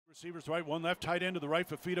Receivers right, one left, tight end to the right.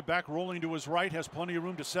 Fafita back, rolling to his right, has plenty of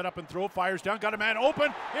room to set up and throw. Fires down, got a man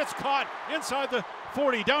open. It's caught inside the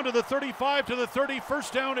 40, down to the 35, to the 30.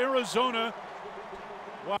 First down, Arizona.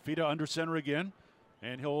 Fafita under center again,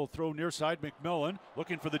 and he'll throw near side. McMillan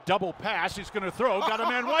looking for the double pass. He's going to throw. Got a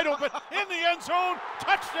man wide open in the end zone.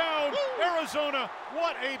 Touchdown, Arizona.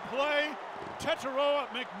 What a play. Tetairoa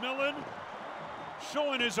McMillan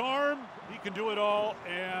showing his arm. He can do it all,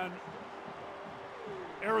 and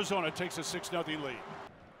Arizona takes a 6-0 lead.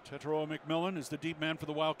 Tetairoa McMillan is the deep man for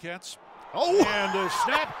the Wildcats. Oh! And the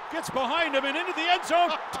snap gets behind him and into the end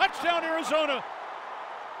zone. Touchdown, Arizona.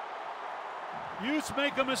 Utes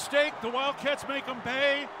make a mistake. The Wildcats make them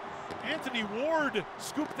pay. Anthony Ward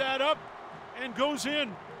scooped that up and goes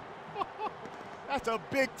in. That's a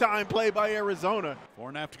big-time play by Arizona.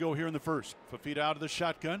 4.5 to go here in the first. Fafita out of the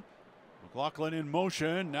shotgun. McLaughlin in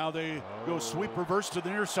motion. Now they go sweep reverse to the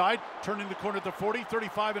near side, turning the corner at the 40,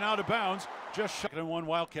 35 and out of bounds. Just shot and one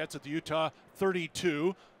Wildcats at the Utah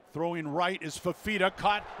 32. Throwing right is Fafita,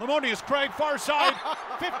 caught. Lamonius Craig, far side,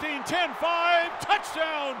 15, 10, 5,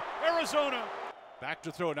 touchdown, Arizona. Back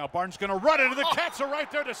to throw. Now Barnes going to run it, and the Cats are right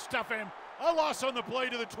there to stuff him. A loss on the play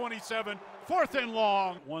to the 27. 4th and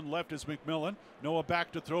long. One left is McMillan. Noah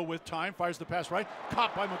back to throw with time. Fires the pass right.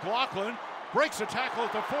 Caught by McLaughlin. Breaks a tackle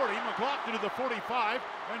at the 40. McLaughlin to the 45.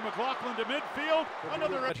 And McLaughlin to midfield.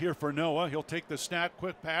 Another here for Noah. He'll take the snap.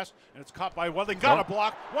 Quick pass. And it's caught by Wiley. Got a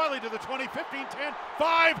block. Wiley to the 20. 15, 10,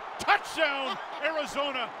 5. Touchdown,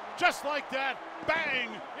 Arizona. Just like that. Bang.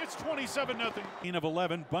 It's 27-0. Of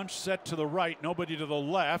 11. Bunch set to the right. Nobody to the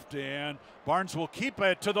left. And Barnes will keep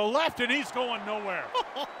it to the left. And he's going nowhere.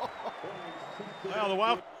 Well, the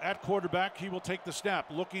Wild at quarterback, he will take the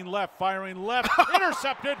snap. Looking left, firing left,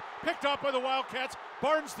 intercepted, picked up by the Wildcats.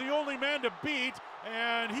 Barnes the only man to beat,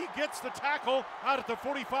 and he gets the tackle out at the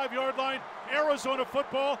 45-yard line. Arizona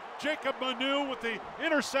football. Jacob Manu with the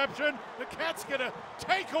interception. The Cats get a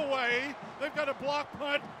takeaway. They've got a block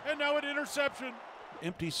punt, and now an interception.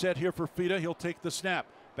 Empty set here for Fafita. He'll take the snap.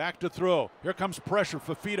 Back to throw. Here comes pressure.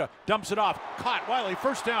 Fafita dumps it off. Caught. Wiley,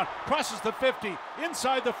 first down. Crosses the 50.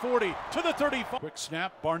 Inside the 40. To the 35. Quick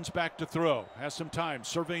snap. Barnes back to throw. Has some time.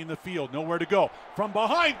 Surveying the field. Nowhere to go. From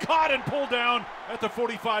behind. Caught and pulled down at the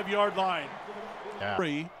 45-yard line.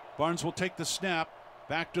 Yeah. Barnes will take the snap.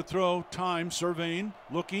 Back to throw. Time. Surveying.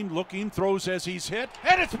 Looking. Throws as he's hit.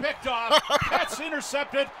 And it's picked off. That's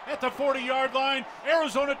intercepted at the 40-yard line.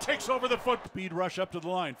 Arizona takes over the foot. Speed rush up to the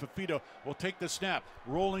line. Fafita will take the snap.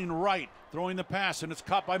 Rolling right. Throwing the pass. And it's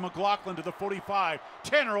caught by McLaughlin to the 45.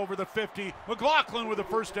 Tanner over the 50. McLaughlin with a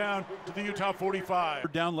first down to the Utah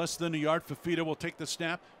 45. Down less than a yard. Fafita will take the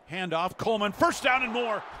snap. Handoff. Coleman. First down and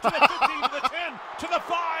more. To the 15, to the 10, to the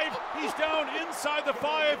 5. He's down inside the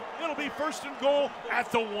 5. It'll be first and goal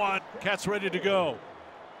at the 1. Cats ready to go.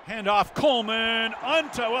 Handoff. Coleman.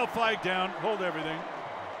 Flag down. Hold everything.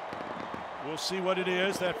 We'll see what it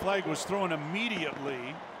is. That flag was thrown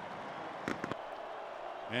immediately.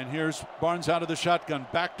 And here's Barnes out of the shotgun.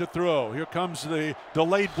 Back to throw. Here comes the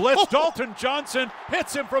delayed blitz. Dalton Johnson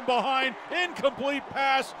hits him from behind. Incomplete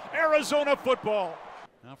pass. Arizona football.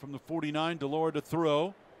 Now from the 49, Delora to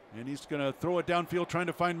throw. And he's going to throw it downfield trying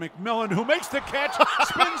to find McMillan, who makes the catch,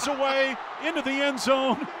 spins away into the end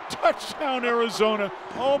zone. Touchdown, Arizona.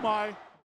 Oh, my.